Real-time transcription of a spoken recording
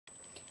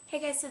Hey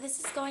guys, so this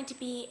is going to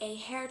be a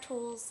hair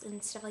tools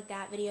and stuff like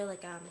that video,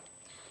 like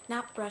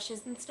not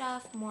brushes and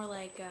stuff, more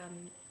like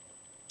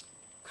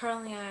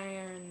curling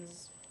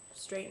irons,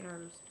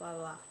 straighteners, blah blah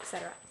blah,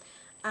 etc.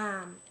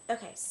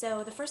 Okay,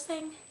 so the first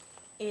thing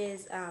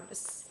is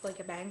like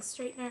a bang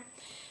straightener.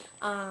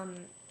 Um,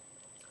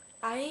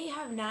 I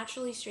have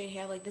naturally straight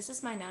hair, like this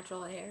is my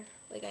natural hair,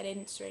 like I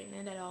didn't straighten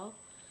it at all,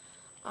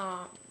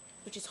 um,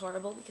 which is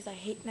horrible because I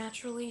hate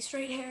naturally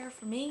straight hair.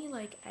 For me,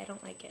 like I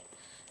don't like it.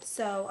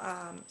 So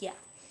yeah.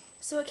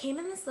 So it came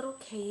in this little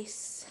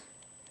case.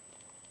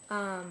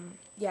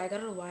 Yeah, I got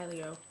it a while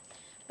ago.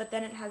 But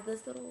then it has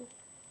this little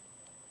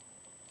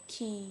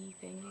key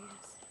thing, I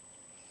guess.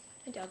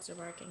 My dogs are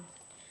barking.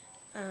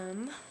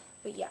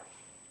 But yeah.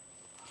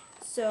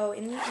 So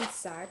in the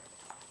inside,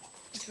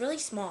 it's really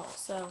small,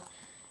 so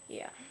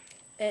yeah.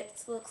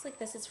 It looks like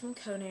this. It's from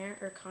Conair,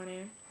 or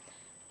Conair.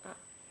 Uh,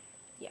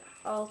 yeah,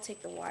 I'll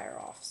take the wire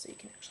off so you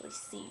can actually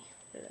see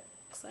what it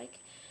looks like.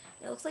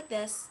 It looks like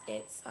this.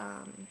 It's,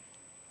 I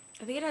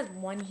think it has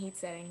one heat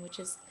setting, which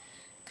is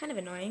kind of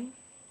annoying.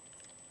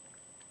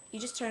 You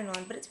just turn it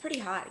on, but it's pretty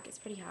hot. It gets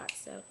pretty hot,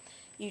 so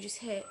you just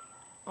hit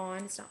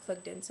on. It's not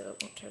plugged in, so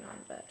it won't turn on,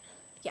 but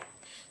yeah.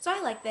 So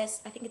I like this.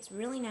 I think it's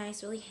really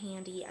nice, really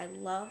handy. I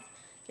love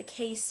the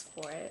case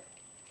for it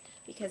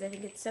because I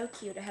think it's so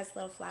cute. It has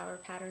little flower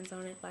patterns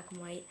on it, black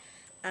and white,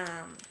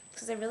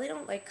 because I really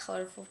don't like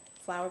colorful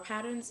flower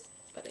patterns,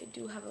 but I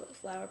do have a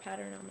flower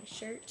pattern on my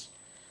shirt,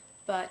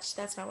 but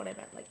that's not what I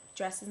meant, like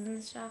dresses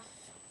and stuff.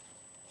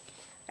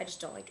 I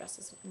just don't like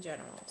dresses in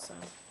general, so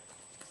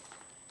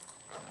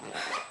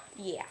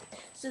yeah.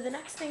 So the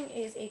next thing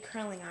is a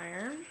curling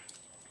iron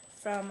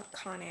from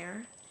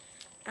Conair,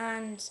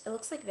 and it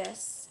looks like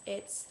this.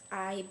 It's,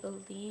 I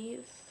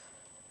believe,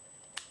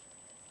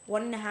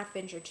 1.5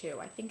 inch or 2.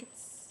 I think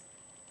it's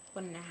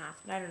 1.5,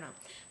 but I don't know.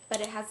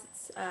 But it has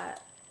its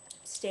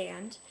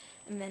stand,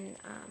 and then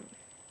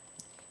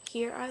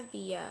here are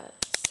the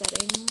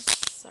settings.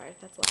 Sorry if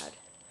that's loud.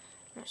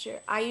 I'm not sure.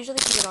 I usually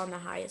put it on the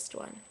highest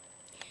one,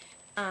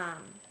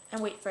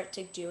 and wait for it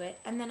to do it.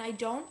 And then I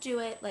don't do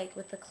it like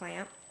with the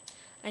clamp.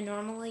 I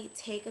normally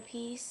take a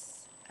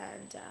piece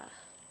and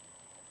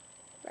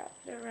wrap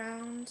it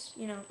around,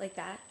 you know, like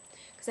that.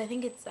 Because I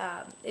think it's,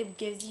 it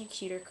gives you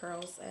cuter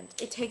curls, and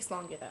it takes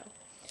longer though.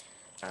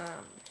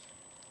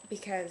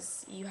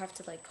 Because you have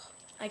to, like,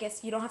 I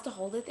guess you don't have to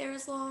hold it there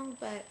as long,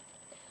 but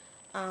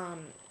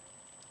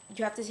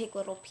you have to take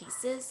little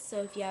pieces.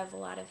 So if you have a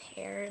lot of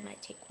hair, it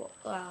might take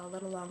a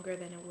little longer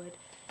than it would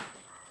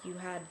if you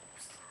had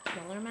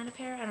smaller amount of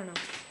hair. I don't know.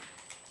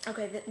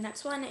 Okay, the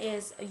next one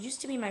is, it used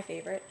to be my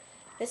favorite.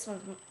 This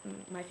one's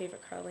my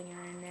favorite curling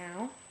iron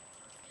now.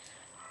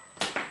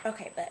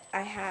 Okay, but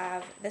I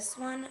have this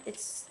one.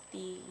 It's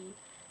the,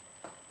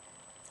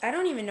 I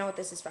don't even know what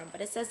this is from,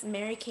 but it says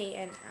Mary Kate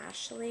and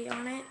Ashley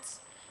on it.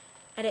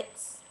 And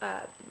it's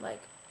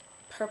like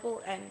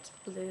purple and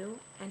blue,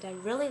 and I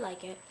really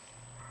like it.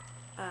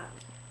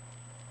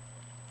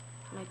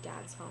 My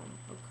dad's home.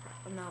 Oh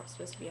crap, I'm not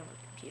supposed to be on the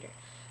computer.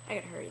 I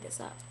gotta hurry this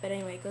up. But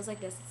anyway, it goes like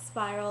this. It's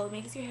spiral. It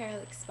makes your hair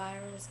like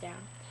spirals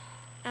down.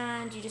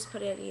 And you just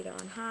put it either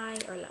on high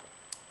or low.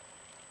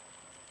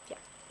 Yeah,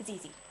 it's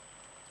easy.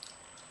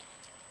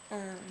 I'm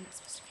not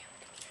supposed to be on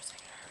the computer, so I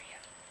gotta hurry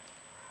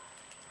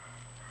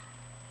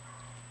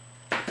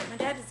up. My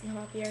dad doesn't come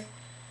up here.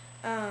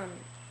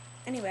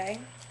 Anyway.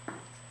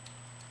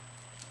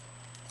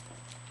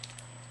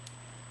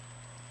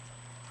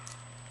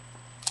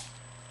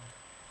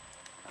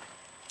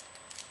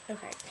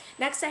 Okay.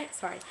 Next I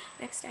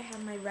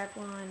have my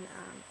Revlon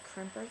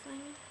crimper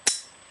thing,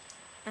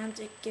 and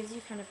it gives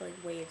you kind of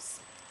like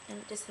waves, and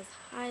it just has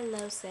high,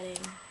 low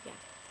setting, yeah,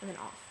 and then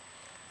off.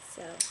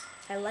 So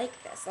I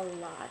like this a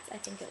lot. I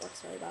think it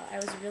works really well. I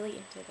was really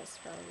into this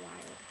for a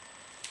while,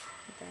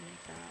 but then I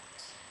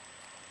got,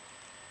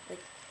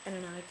 like, I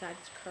don't know, I got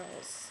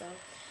curls. So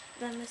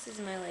then this is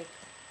my like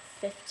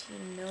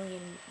 15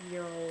 million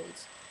year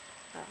old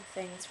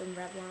thing. It's from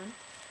Revlon.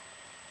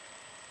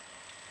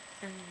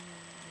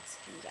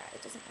 Yeah,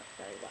 it doesn't work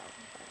very well,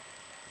 but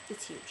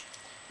it's huge.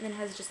 And then it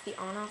has just the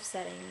on-off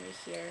setting right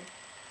here.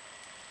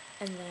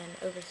 And then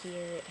over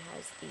here it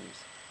has the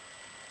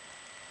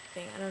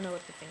thing. I don't know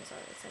what the things are.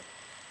 It's like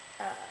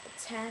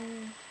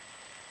 10,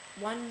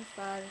 1,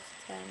 5,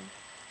 10,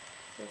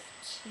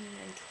 15,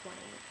 and 20.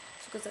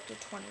 So it goes up to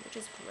 20, which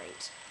is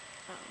great.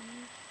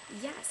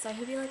 Yeah, so I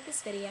hope you like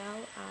this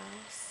video.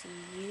 I'll see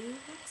you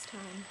next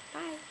time.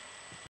 Bye!